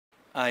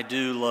I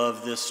do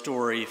love this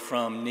story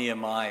from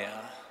Nehemiah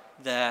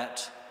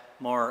that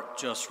Mark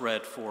just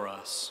read for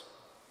us.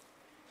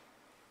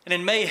 And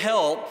it may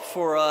help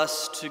for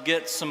us to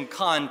get some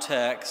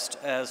context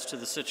as to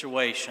the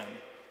situation.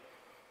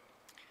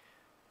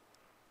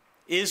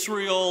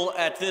 Israel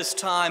at this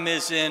time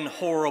is in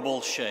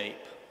horrible shape.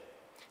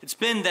 It's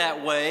been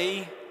that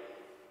way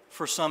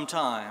for some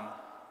time.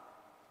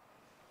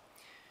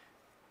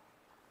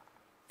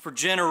 For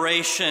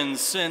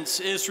generations, since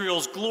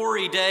Israel's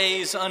glory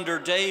days under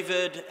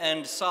David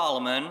and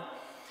Solomon,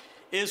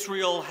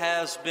 Israel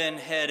has been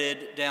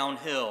headed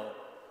downhill.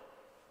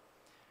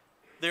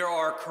 There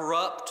are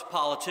corrupt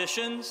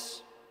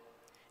politicians,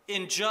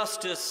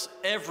 injustice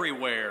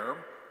everywhere.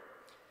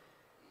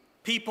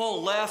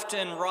 People left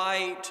and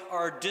right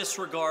are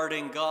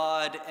disregarding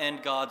God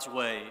and God's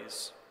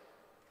ways.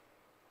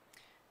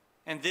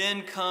 And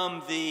then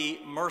come the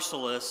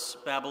merciless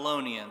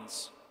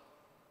Babylonians.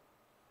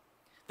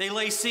 They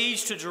lay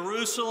siege to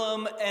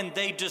Jerusalem and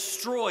they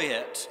destroy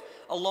it,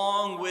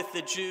 along with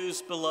the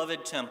Jews'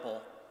 beloved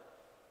temple.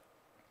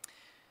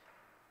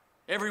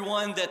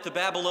 Everyone that the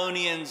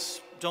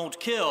Babylonians don't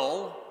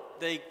kill,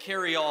 they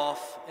carry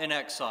off in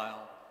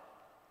exile.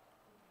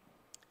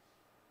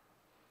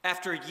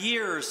 After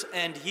years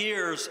and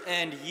years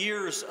and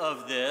years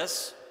of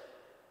this,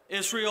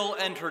 Israel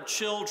and her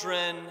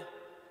children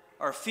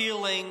are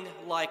feeling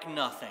like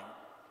nothing,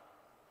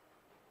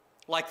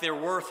 like they're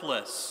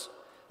worthless,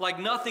 like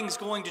nothing's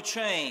going to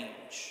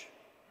change.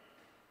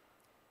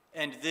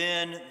 And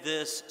then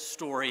this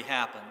story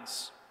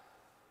happens.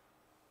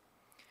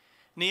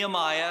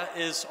 Nehemiah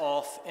is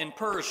off in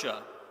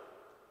Persia.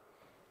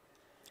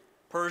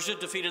 Persia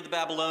defeated the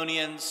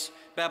Babylonians.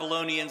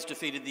 Babylonians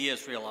defeated the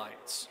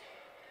Israelites.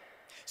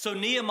 So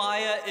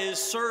Nehemiah is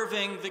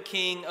serving the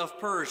king of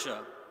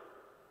Persia.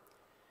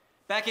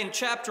 Back in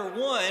chapter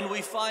 1,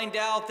 we find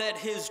out that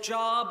his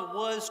job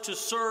was to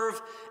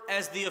serve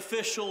as the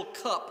official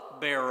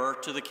cupbearer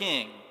to the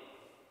king.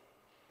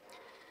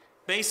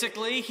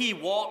 Basically, he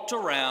walked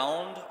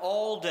around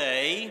all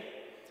day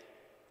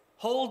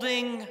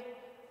holding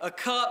a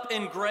cup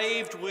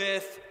engraved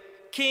with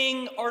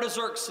King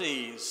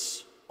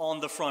Artaxerxes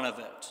on the front of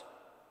it.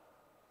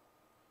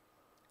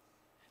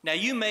 Now,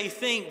 you may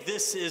think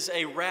this is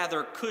a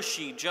rather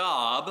cushy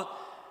job,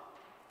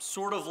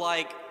 sort of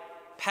like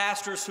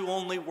pastors who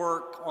only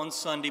work on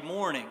Sunday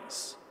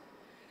mornings.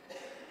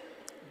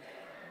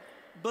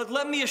 But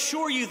let me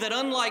assure you that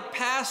unlike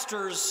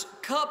pastors,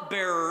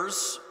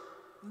 cupbearers,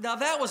 now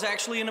that was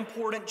actually an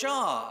important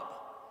job.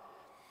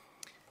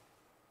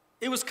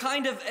 It was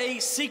kind of a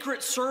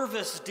secret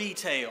service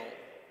detail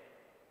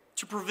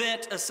to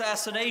prevent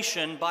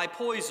assassination by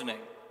poisoning.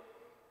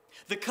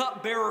 The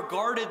cupbearer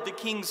guarded the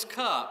king's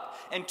cup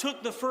and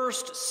took the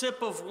first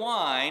sip of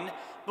wine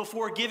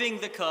before giving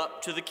the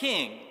cup to the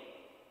king.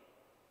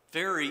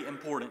 Very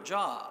important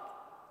job.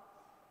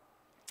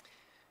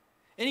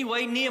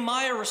 Anyway,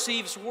 Nehemiah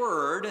receives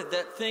word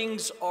that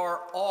things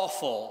are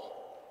awful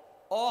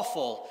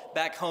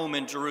back home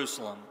in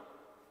Jerusalem.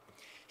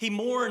 He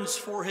mourns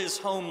for his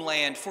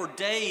homeland. For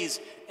days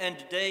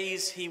and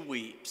days he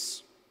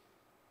weeps.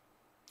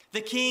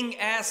 The king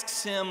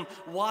asks him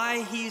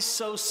why he's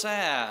so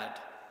sad.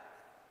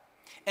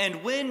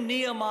 And when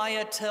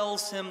Nehemiah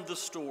tells him the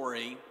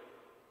story,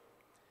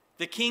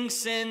 the king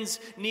sends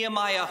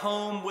Nehemiah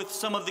home with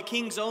some of the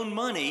king's own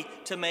money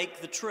to make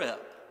the trip.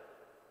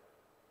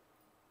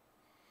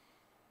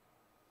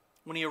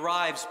 When he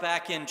arrives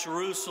back in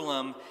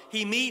Jerusalem,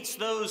 he meets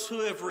those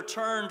who have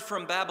returned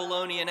from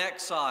Babylonian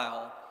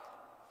exile.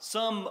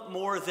 Some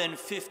more than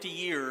 50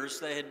 years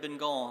they had been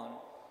gone.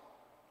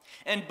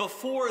 And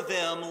before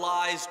them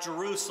lies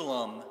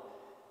Jerusalem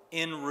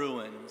in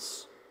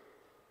ruins.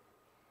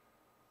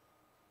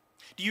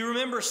 Do you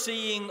remember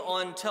seeing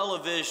on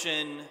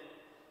television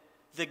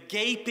the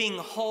gaping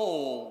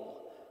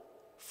hole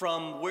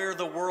from where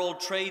the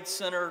World Trade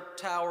Center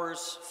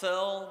towers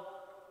fell?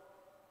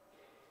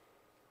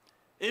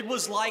 It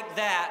was like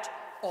that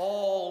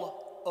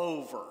all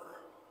over.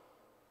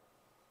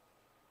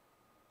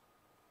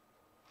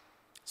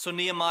 So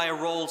Nehemiah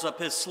rolls up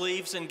his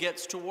sleeves and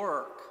gets to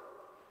work.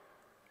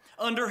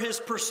 Under his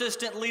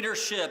persistent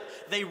leadership,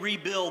 they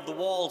rebuild the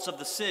walls of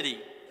the city.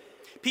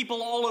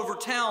 People all over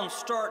town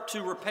start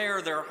to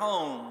repair their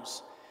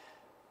homes.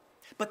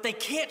 But they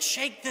can't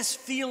shake this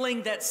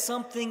feeling that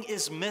something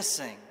is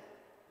missing.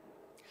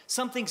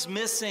 Something's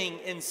missing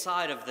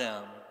inside of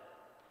them.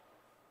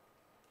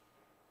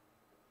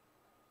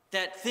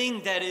 That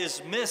thing that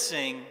is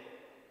missing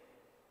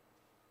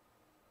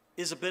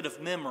is a bit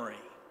of memory.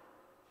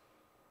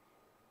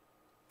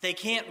 They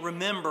can't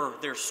remember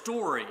their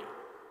story.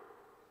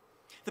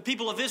 The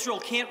people of Israel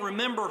can't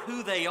remember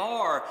who they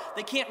are.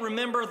 They can't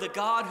remember the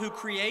God who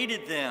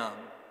created them.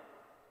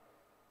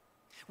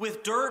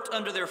 With dirt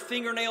under their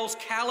fingernails,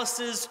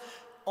 calluses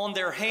on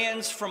their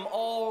hands from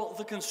all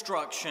the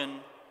construction,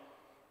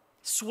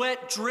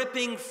 sweat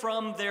dripping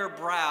from their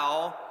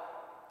brow,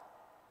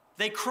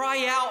 they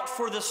cry out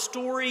for the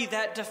story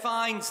that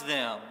defines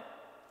them.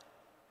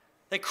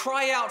 They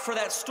cry out for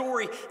that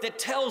story that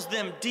tells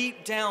them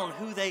deep down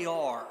who they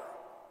are.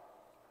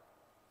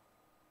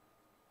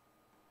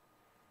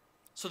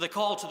 So they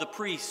call to the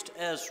priest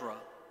Ezra.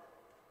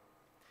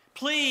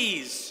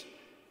 Please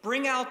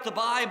bring out the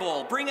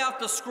Bible, bring out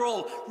the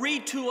scroll,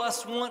 read to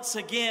us once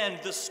again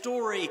the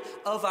story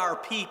of our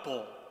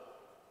people.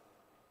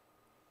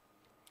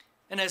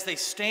 And as they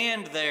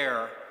stand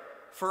there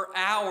for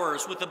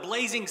hours with the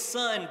blazing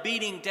sun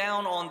beating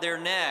down on their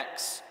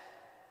necks,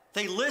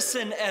 they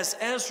listen as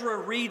Ezra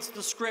reads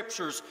the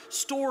scriptures,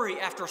 story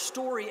after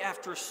story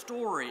after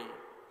story,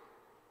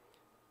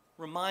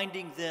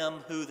 reminding them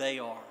who they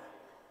are.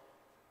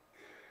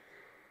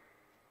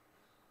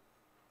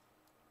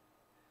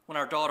 When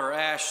our daughter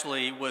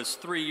Ashley was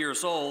 3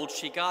 years old,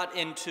 she got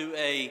into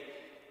a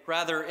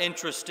rather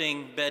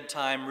interesting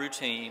bedtime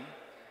routine.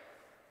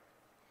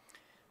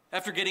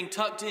 After getting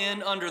tucked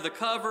in under the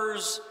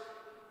covers,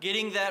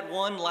 getting that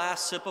one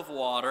last sip of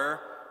water,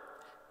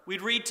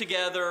 we'd read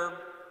together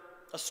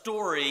a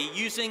story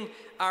using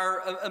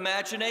our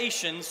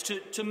imaginations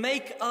to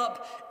make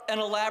up an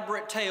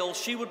elaborate tale.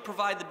 She would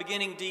provide the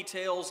beginning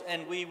details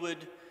and we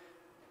would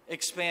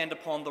expand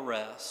upon the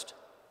rest.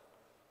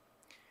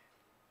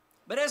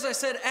 But as I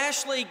said,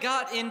 Ashley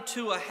got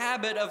into a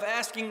habit of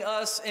asking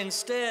us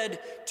instead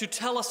to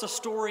tell us a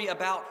story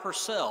about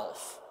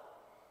herself.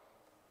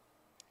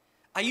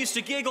 I used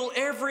to giggle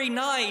every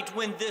night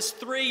when this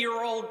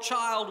 3-year-old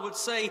child would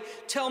say,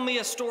 "Tell me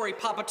a story,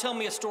 Papa, tell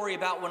me a story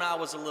about when I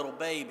was a little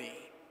baby."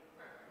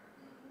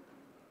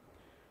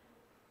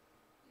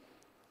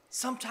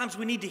 Sometimes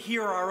we need to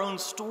hear our own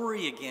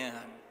story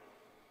again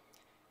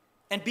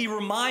and be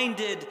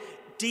reminded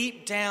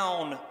deep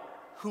down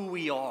who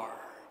we are.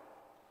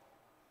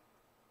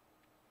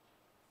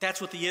 That's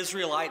what the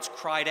Israelites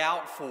cried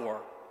out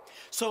for.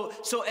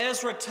 So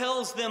Ezra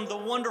tells them the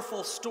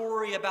wonderful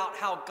story about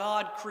how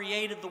God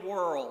created the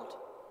world.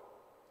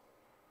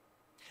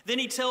 Then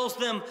he tells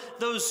them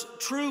those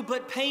true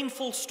but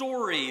painful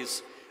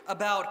stories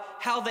about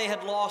how they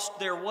had lost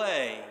their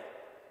way,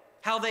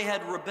 how they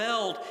had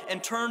rebelled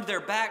and turned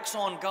their backs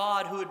on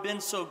God who had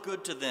been so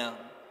good to them.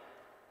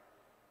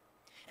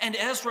 And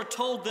Ezra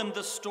told them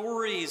the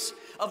stories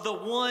of the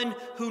one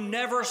who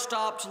never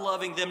stopped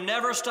loving them,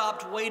 never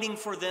stopped waiting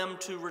for them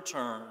to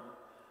return.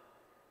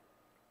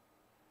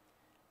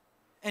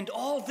 And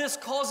all this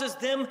causes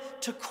them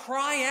to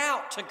cry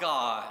out to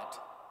God.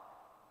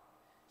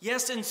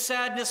 Yes, in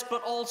sadness,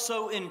 but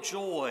also in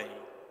joy.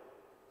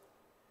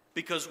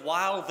 Because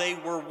while they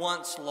were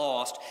once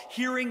lost,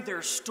 hearing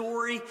their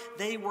story,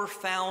 they were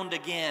found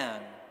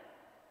again.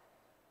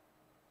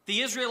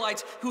 The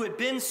Israelites who had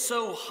been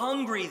so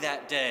hungry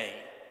that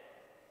day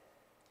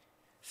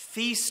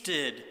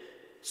feasted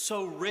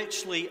so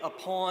richly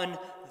upon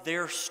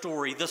their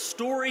story, the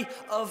story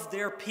of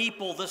their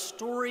people, the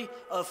story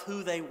of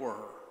who they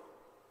were.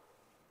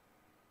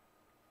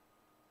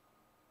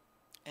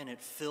 And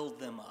it filled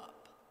them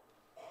up.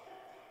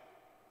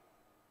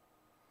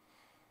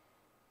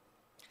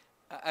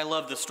 I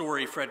love the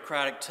story Fred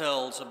Craddock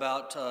tells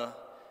about a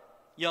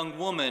young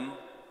woman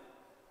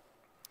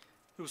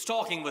who was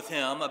talking with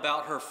him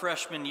about her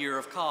freshman year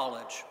of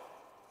college.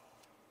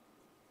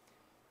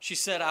 She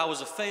said, "I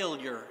was a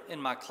failure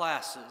in my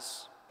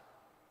classes.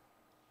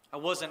 I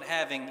wasn't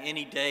having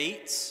any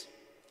dates.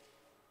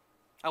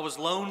 I was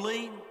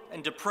lonely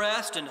and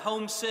depressed and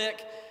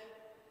homesick.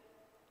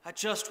 I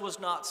just was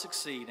not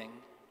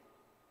succeeding.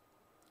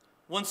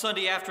 One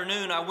Sunday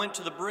afternoon, I went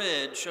to the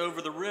bridge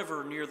over the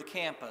river near the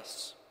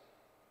campus.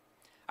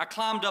 I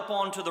climbed up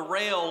onto the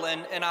rail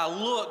and I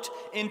looked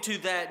into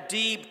that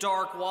deep,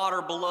 dark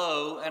water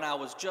below, and I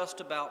was just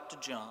about to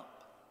jump.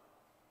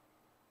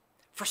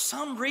 For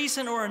some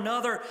reason or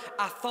another,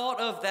 I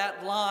thought of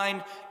that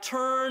line,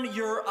 'Turn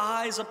your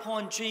eyes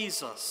upon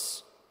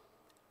Jesus.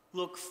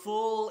 Look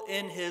full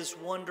in his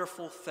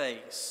wonderful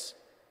face.'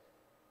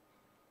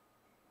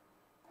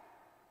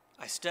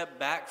 I stepped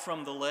back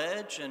from the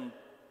ledge, and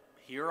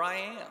here I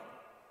am,"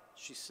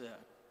 she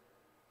said.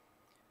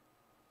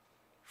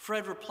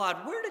 Fred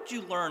replied, "Where did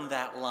you learn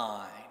that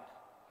line?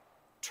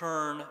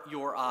 Turn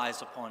your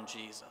eyes upon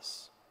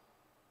Jesus."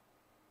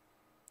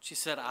 She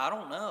said, "I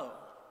don't know.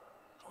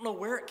 I don't know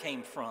where it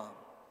came from."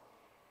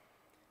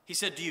 He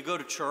said, "Do you go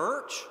to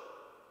church?"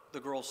 The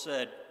girl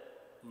said,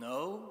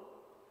 "No."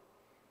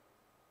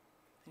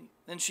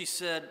 Then she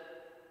said,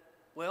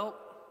 "Well,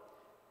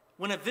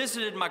 when I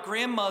visited my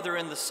grandmother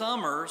in the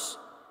summers,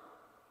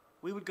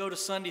 we would go to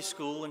Sunday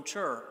school and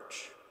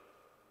church."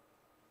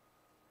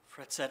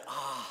 Fred said,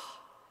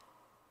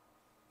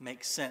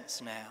 "Makes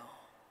sense now."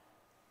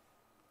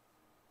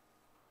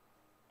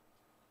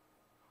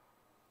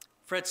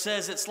 Fred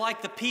says it's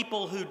like the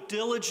people who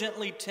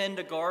diligently tend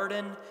a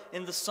garden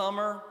in the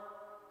summer,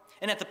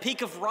 and at the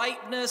peak of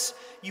ripeness,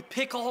 you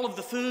pick all of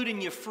the food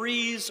and you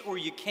freeze or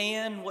you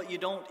can what you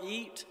don't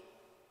eat.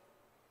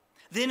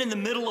 Then in the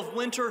middle of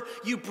winter,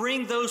 you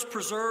bring those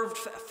preserved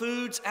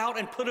foods out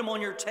and put them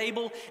on your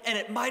table, and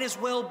it might as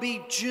well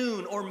be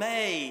June or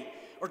May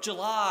or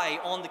July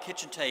on the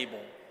kitchen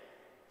table.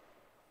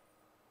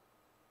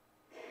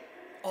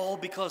 all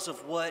because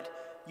of what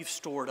you've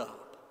stored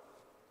up.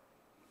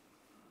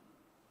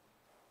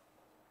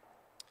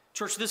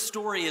 Church, this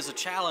story is a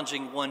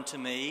challenging one to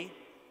me.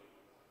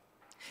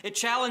 It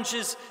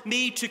challenges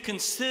me to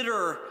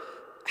consider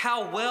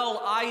how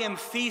well I am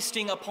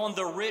feasting upon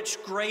the rich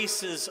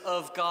graces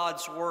of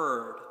God's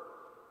Word.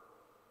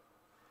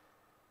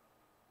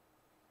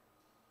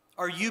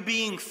 Are you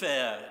being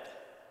fed,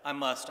 I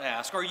must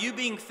ask? Are you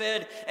being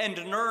fed and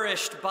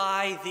nourished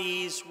by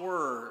these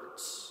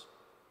words?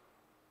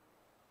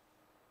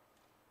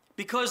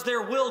 Because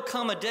there will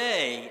come a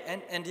day,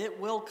 and it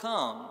will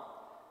come,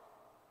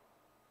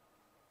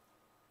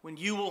 when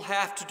you will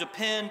have to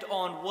depend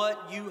on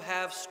what you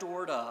have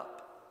stored up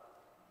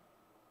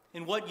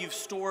and what you've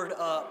stored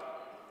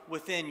up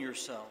within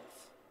yourself.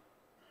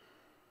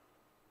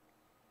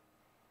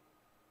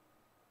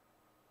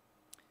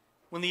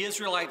 When the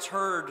Israelites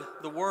heard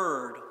the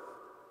word,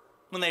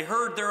 when they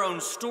heard their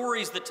own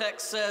stories, the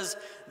text says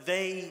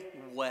they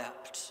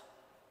wept.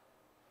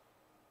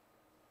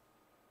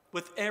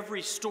 With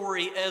every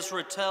story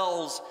Ezra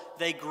tells,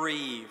 they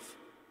grieve.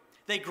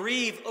 They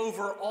grieve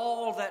over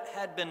all that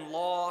had been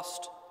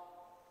lost.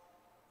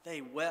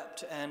 They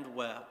wept and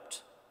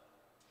wept.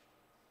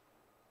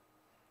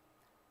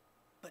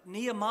 But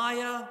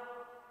Nehemiah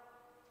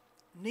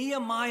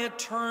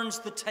turns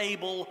the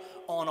table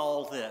on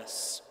all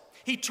this.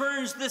 He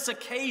turns this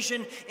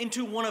occasion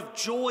into one of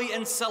joy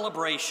and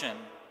celebration.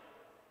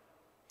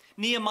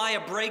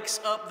 Nehemiah breaks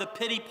up the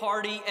pity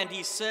party and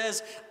he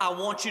says, I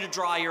want you to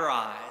dry your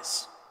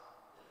eyes.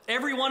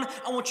 Everyone,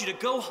 I want you to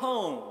go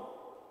home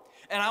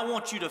and I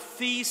want you to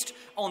feast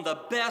on the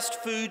best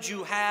food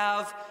you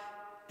have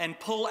and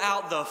pull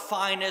out the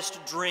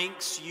finest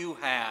drinks you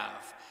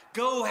have.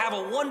 Go have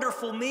a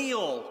wonderful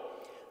meal.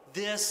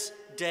 This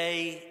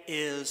day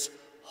is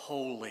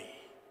holy.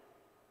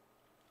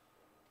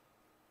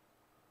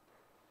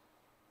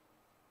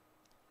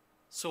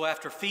 So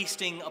after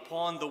feasting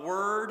upon the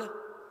word,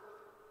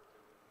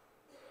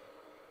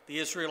 the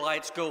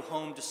Israelites go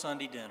home to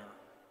Sunday dinner.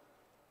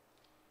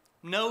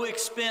 No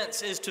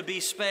expense is to be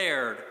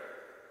spared.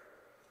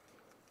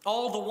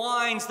 All the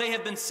wines they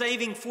have been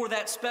saving for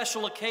that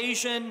special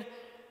occasion,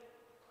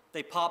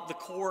 they pop the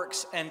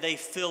corks and they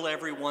fill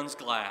everyone's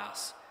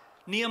glass.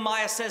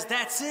 Nehemiah says,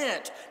 that's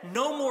it.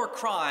 No more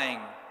crying.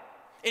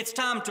 It's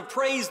time to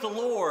praise the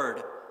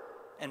Lord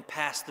and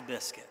pass the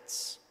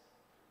biscuits.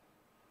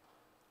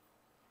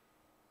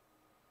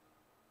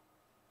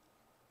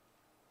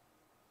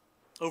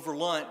 Over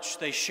lunch,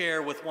 they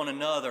share with one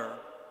another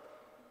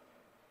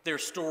their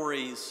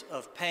stories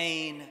of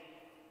pain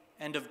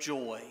and of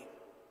joy,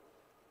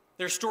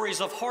 their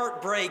stories of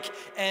heartbreak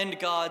and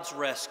God's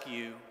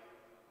rescue.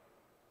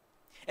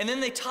 And then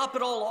they top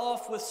it all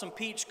off with some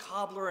peach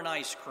cobbler and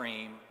ice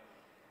cream.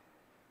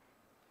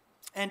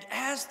 And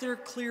as they're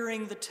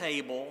clearing the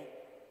table,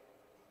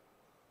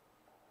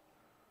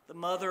 the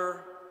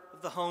mother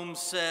of the home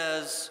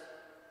says,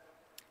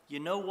 you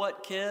know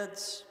what,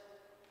 kids?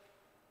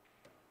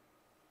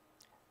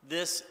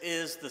 This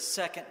is the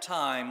second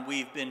time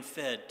we've been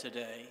fed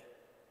today.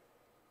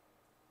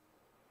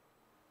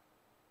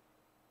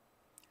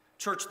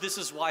 Church, this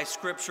is why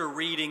Scripture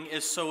reading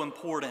is so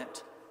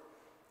important.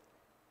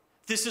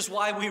 This is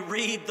why we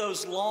read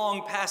those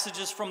long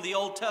passages from the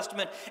Old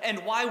Testament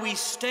and why we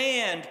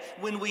stand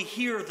when we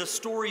hear the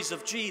stories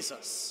of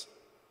Jesus.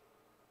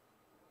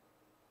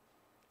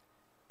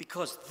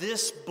 Because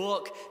this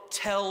book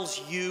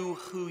tells you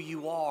who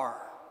you are.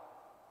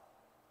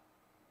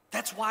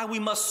 That's why we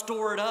must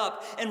store it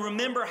up and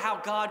remember how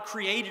God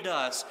created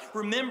us.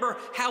 Remember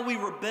how we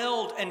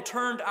rebelled and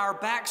turned our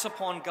backs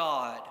upon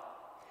God.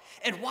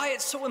 And why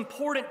it's so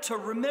important to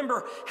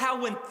remember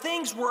how when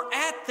things were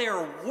at their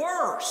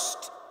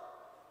worst,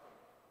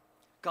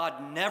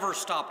 God never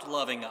stopped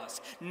loving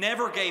us,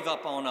 never gave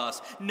up on us,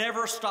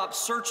 never stopped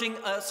searching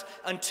us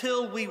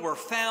until we were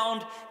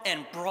found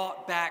and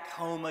brought back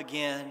home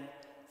again.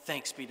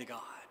 Thanks be to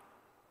God.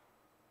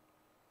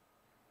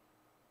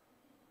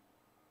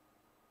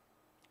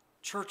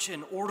 Church,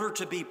 in order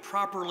to be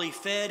properly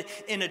fed,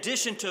 in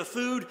addition to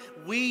food,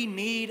 we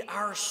need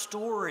our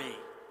story.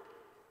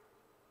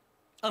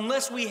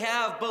 Unless we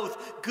have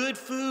both good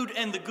food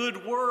and the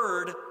good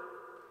word,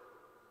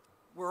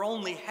 we're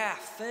only half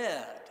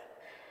fed.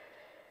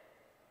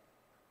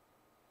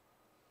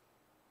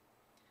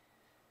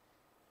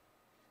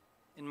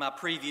 In my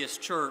previous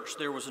church,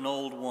 there was an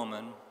old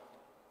woman,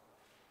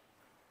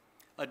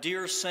 a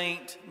dear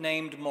saint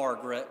named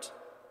Margaret,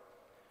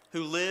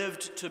 who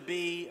lived to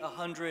be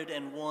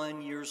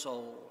 101 years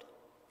old.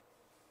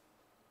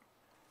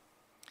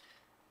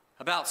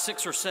 About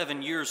 6 or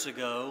 7 years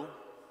ago,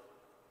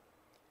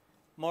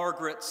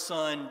 Margaret's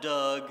son,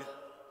 Doug,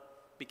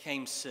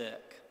 became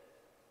sick,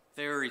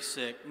 very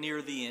sick,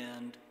 near the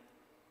end.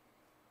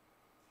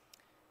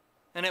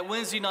 And at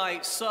Wednesday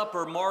night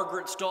supper,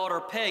 Margaret's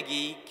daughter,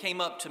 Peggy, came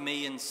up to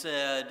me and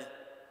said,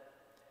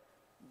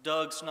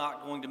 Doug's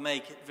not going to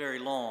make it very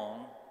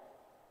long.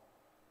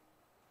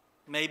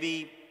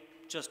 Maybe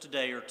just a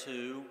day or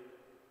two.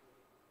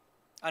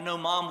 I know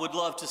Mom would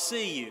love to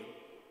see you.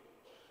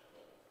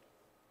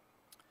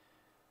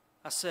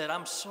 I said,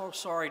 "I'm so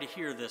sorry to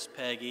hear this,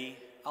 Peggy.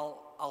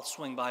 I'll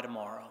swing by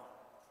tomorrow."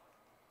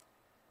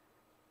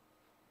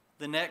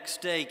 The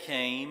next day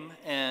came,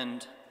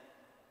 and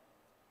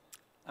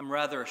I'm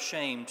rather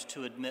ashamed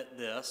to admit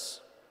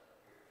this.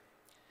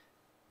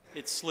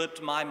 It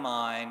slipped my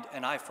mind,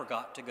 and I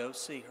forgot to go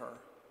see her.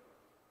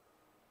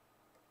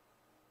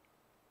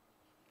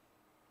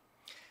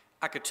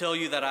 I could tell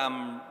you that I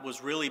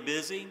was really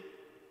busy,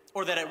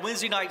 or that at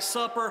Wednesday night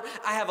supper,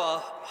 I have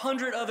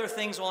 100 other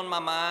things on my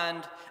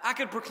mind. I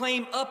could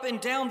proclaim up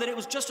and down that it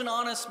was just an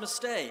honest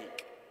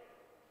mistake.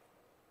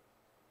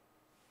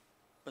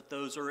 But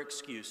those are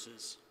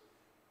excuses.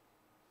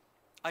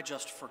 I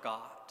just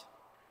forgot.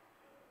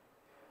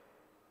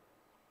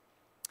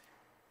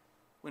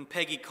 When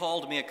Peggy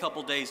called me a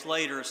couple days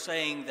later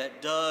saying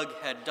that Doug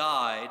had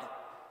died,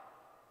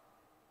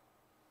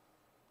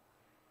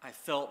 I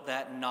felt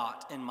that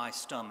knot in my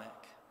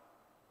stomach.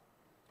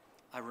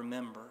 I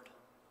remembered.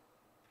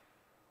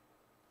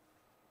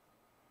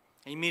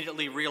 I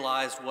immediately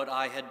realized what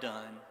I had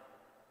done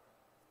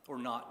or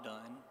not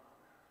done.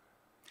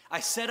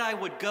 I said I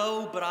would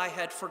go, but I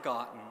had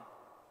forgotten.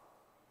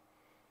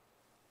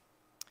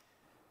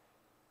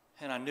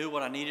 And I knew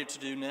what I needed to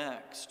do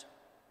next.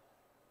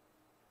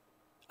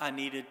 I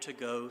needed to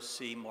go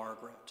see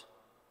Margaret.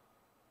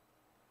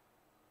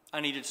 I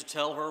needed to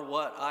tell her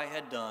what I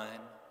had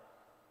done,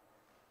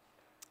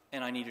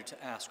 and I needed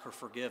to ask her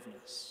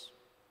forgiveness.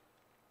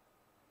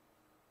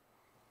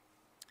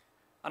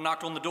 I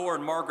knocked on the door,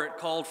 and Margaret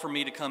called for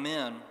me to come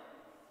in.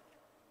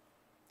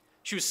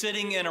 She was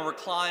sitting in a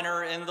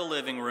recliner in the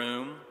living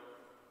room.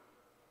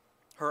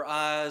 Her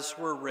eyes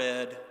were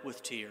red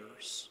with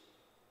tears.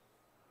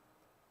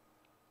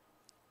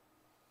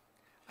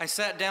 I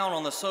sat down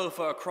on the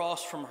sofa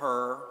across from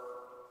her.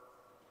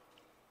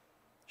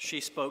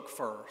 She spoke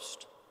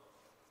first.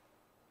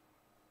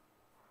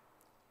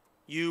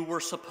 "You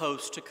were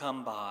supposed to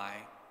come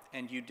by,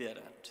 and you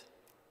didn't.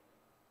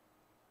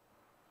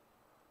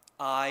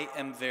 I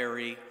am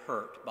very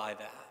hurt by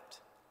that."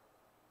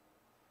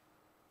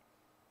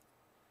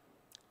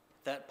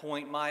 At that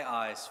point, my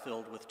eyes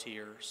filled with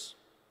tears.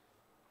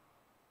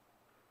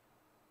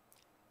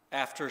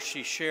 After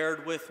she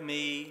shared with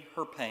me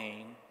her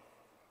pain,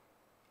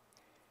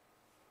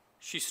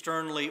 she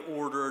sternly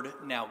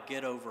ordered, "Now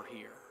get over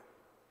here."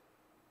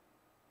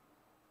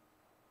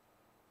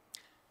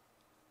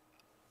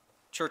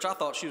 Church, I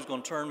thought she was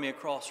going to turn me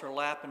across her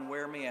lap and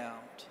wear me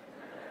out.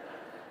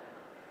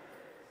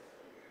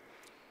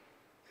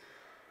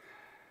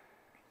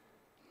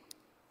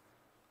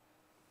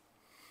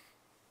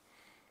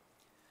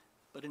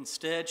 But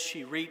instead,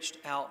 she reached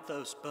out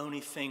those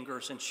bony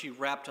fingers and she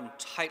wrapped them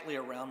tightly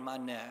around my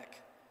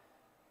neck,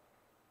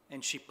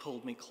 and she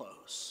pulled me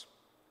close.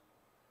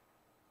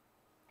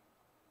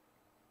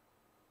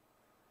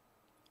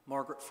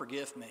 "Margaret,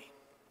 forgive me.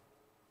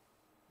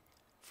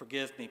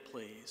 Forgive me,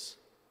 please."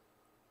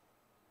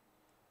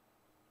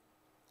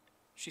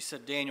 She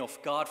said, "Daniel,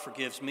 God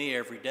forgives me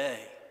every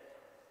day.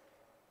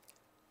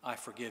 I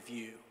forgive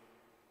you.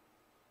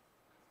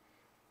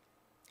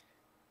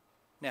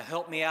 Now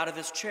help me out of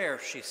this chair,"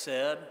 she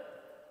said.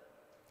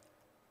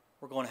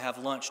 "We're going to have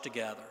lunch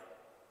together."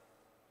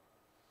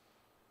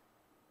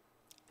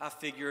 I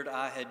figured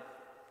I had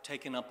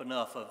taken up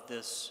enough of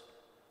this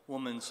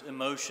woman's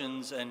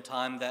emotions and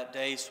time that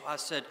day, so I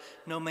said,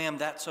 "No, ma'am,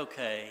 that's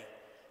okay.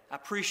 I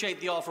appreciate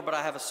the offer, but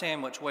I have a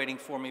sandwich waiting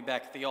for me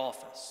back at the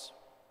office."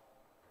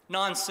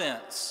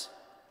 "Nonsense,"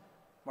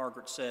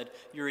 Margaret said.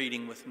 "You're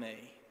eating with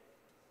me."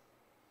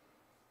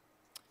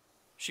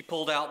 She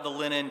pulled out the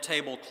linen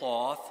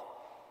tablecloth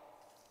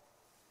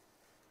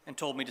and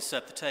told me to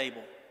set the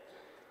table.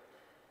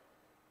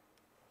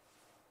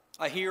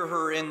 I hear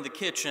her in the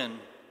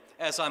kitchen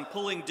as I'm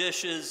pulling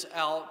dishes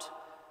out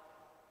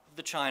of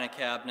the china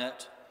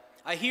cabinet.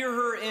 I hear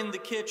her in the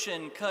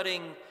kitchen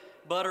cutting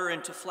butter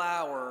into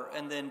flour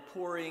and then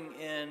pouring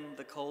in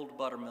the cold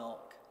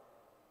buttermilk.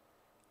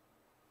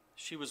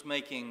 She was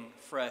making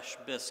fresh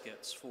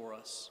biscuits for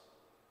us.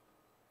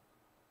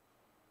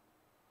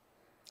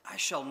 I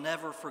shall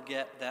never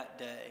forget that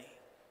day.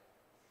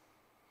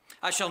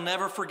 I shall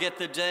never forget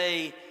the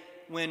day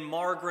when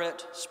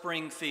Margaret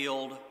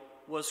Springfield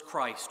was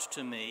Christ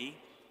to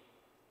me.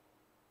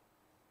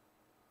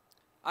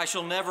 I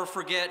shall never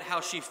forget how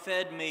she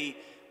fed me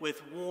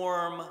with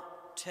warm,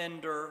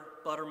 tender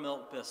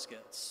buttermilk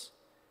biscuits.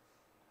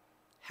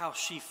 How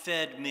she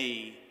fed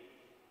me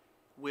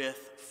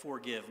with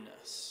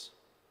forgiveness.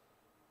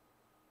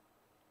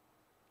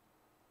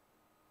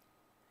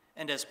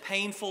 And as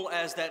painful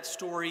as that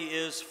story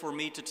is for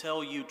me to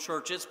tell you,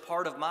 church, it's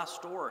part of my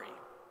story.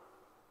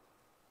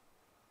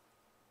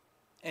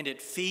 And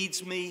it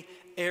feeds me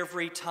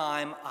every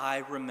time I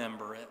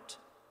remember it.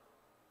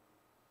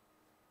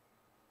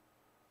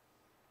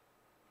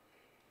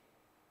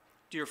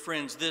 Dear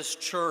friends, this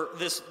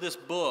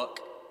book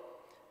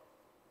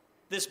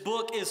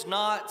is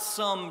not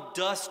some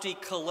dusty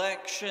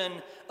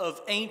collection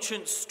of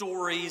ancient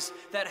stories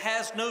that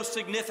has no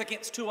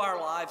significance to our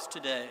lives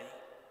today.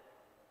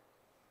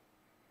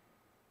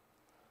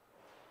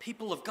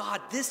 People of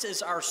God, this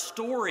is our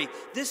story.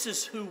 This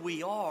is who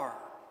we are.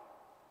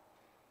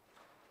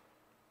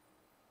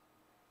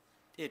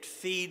 It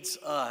feeds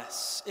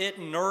us. It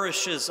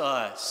nourishes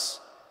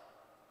us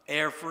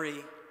every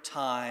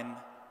time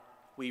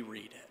we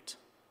read it.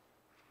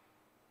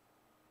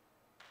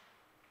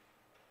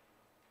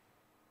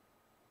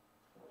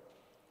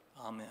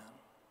 Amen.